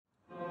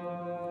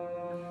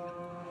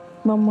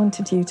Mum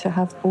wanted you to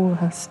have all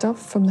her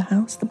stuff from the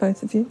house, the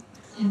both of you.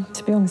 Yeah.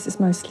 To be honest, it's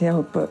mostly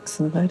old books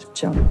and a load of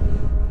junk.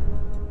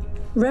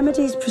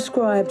 Remedies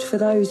prescribed for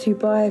those who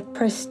by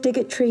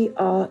prestigatory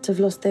art have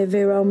lost their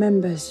virile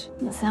members.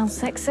 That sounds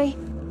sexy.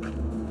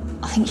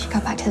 I think you should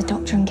go back to the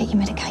doctor and get your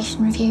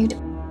medication reviewed.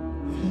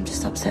 I'm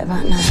just upset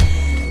about now.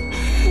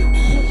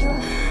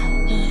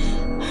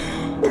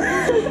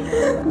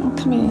 Oh,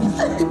 come here.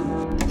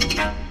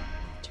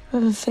 Do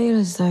you ever feel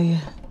as though you're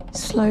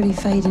slowly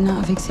fading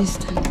out of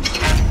existence?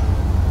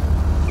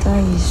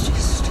 Days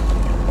just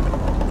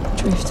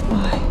drift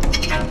by.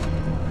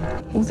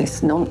 All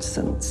this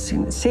nonsense,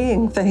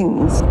 seeing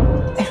things.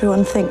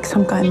 Everyone thinks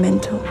I'm going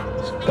mental.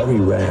 It's very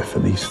rare for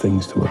these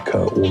things to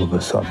occur all of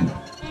a sudden.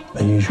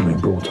 They're usually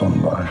brought on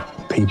by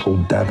people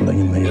dabbling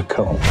in the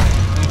occult.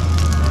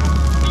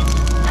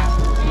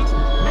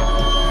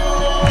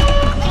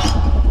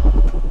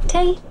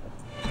 Tea?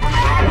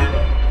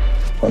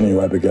 I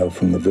knew Abigail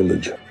from the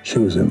village. She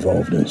was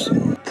involved in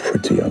some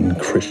pretty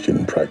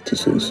unchristian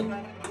practices.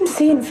 I'm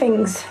seeing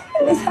things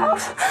in this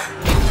house.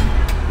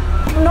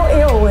 I'm not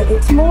ill,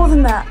 it's more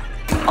than that.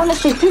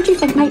 Honestly, who do you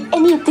think made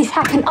any of this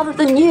happen other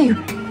than you?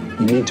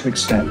 You need to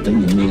accept that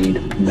you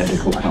need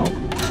medical help.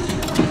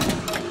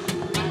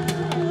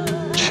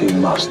 She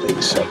must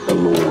accept the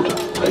Lord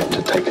for him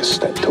to take a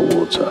step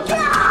towards her.